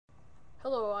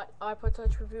Hello, iPod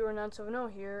Touch Reviewer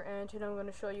 970 here, and today I'm going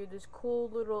to show you this cool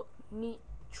little neat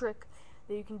trick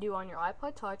that you can do on your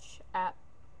iPod Touch app,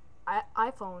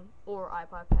 iPhone or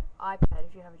iPad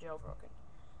if you have it jailbroken.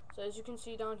 So as you can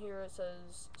see down here, it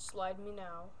says "Slide me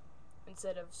now"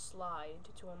 instead of "slide"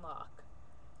 to unlock.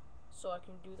 So I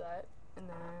can do that, and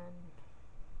then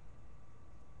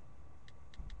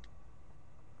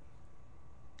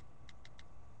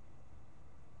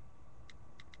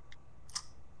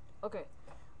okay.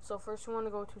 So first you want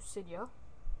to go to Cydia.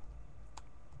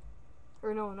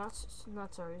 Or no, not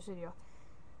Cydia.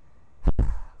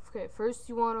 Okay, first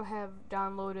you want to have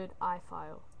downloaded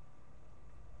iFile.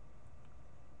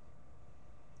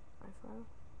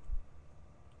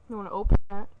 You want to open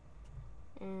that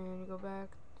and go back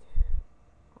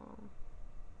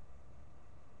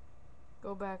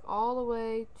all the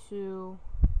way to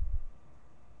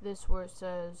this where it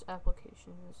says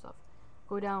applications and stuff.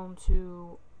 Go down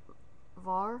to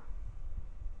var,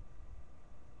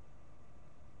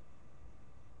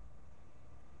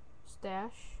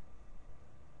 stash,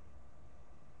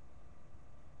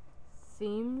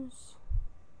 themes,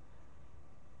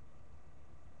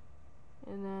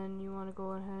 and then you want to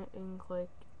go ahead and click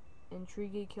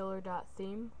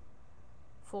intriguekiller.theme,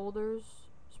 folders,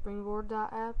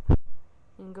 springboard.app,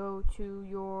 and go to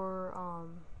your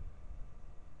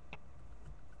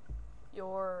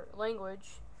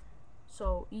language.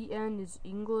 So EN is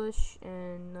English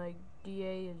and like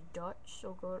DA is Dutch,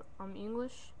 so go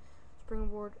English,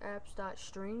 springboard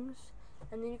apps.strings,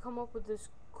 and then you come up with this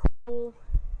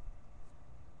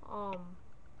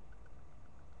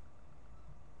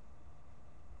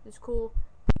cool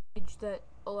page that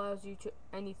allows you to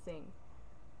anything.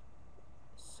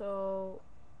 So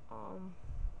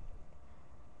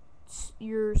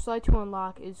your slide to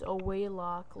unlock is away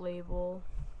lock label.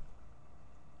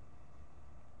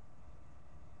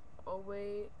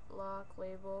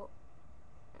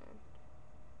 And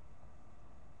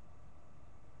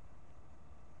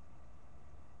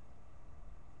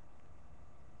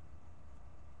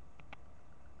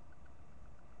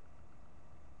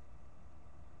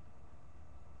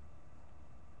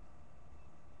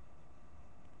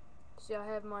see, I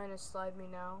have mine as slide me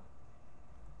now.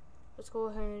 Let's go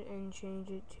ahead and change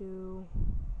it to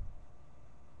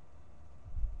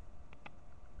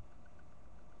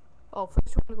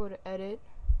first we want to go to edit,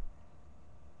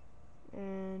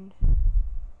 and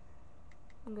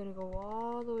I'm gonna go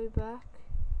all the way back,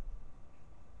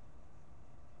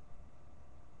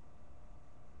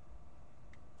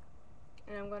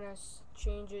 and I'm gonna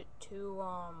change it to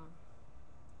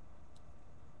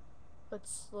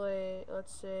let's say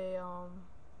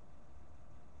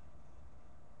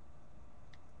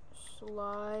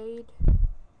slide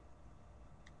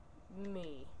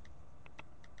me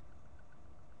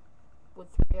with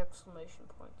 3 exclamation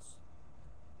points.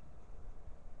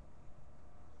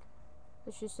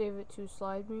 Let's just save it to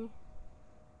slide me,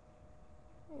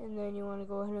 and then you want to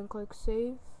go ahead and click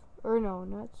save, or no,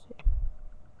 not save.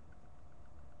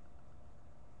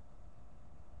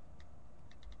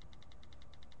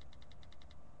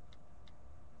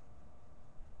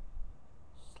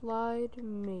 Slide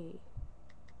me.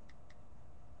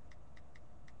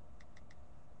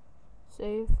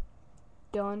 Save.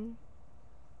 Done.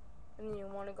 And then you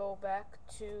want to go back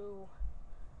to,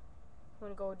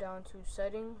 go down to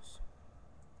settings,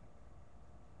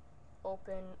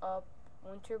 open up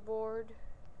Winterboard,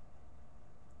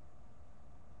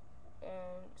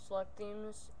 and select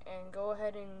themes, and go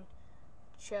ahead and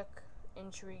check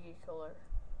Intriguekiller.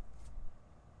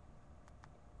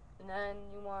 And then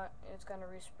it's gonna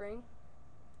respring,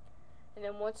 and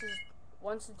then once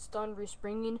it's done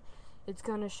respringing, it's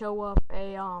gonna show up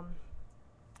a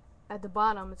at the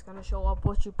bottom. It's gonna show up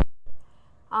what you put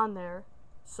on there.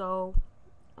 So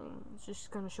it's just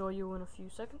gonna show you in a few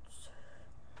seconds.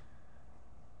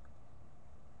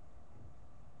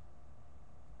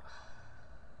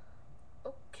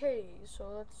 Okay, so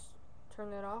let's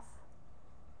turn that off,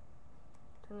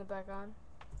 turn it back on,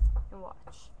 and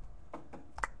watch.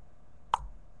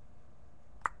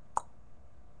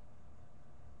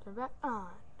 Turn back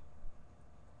on.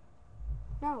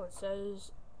 Now it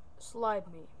says slide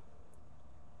me.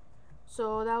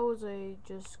 So that was a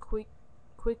just quick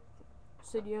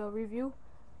Cydia review,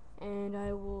 and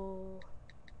I will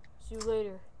see you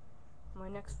later in my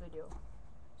next video.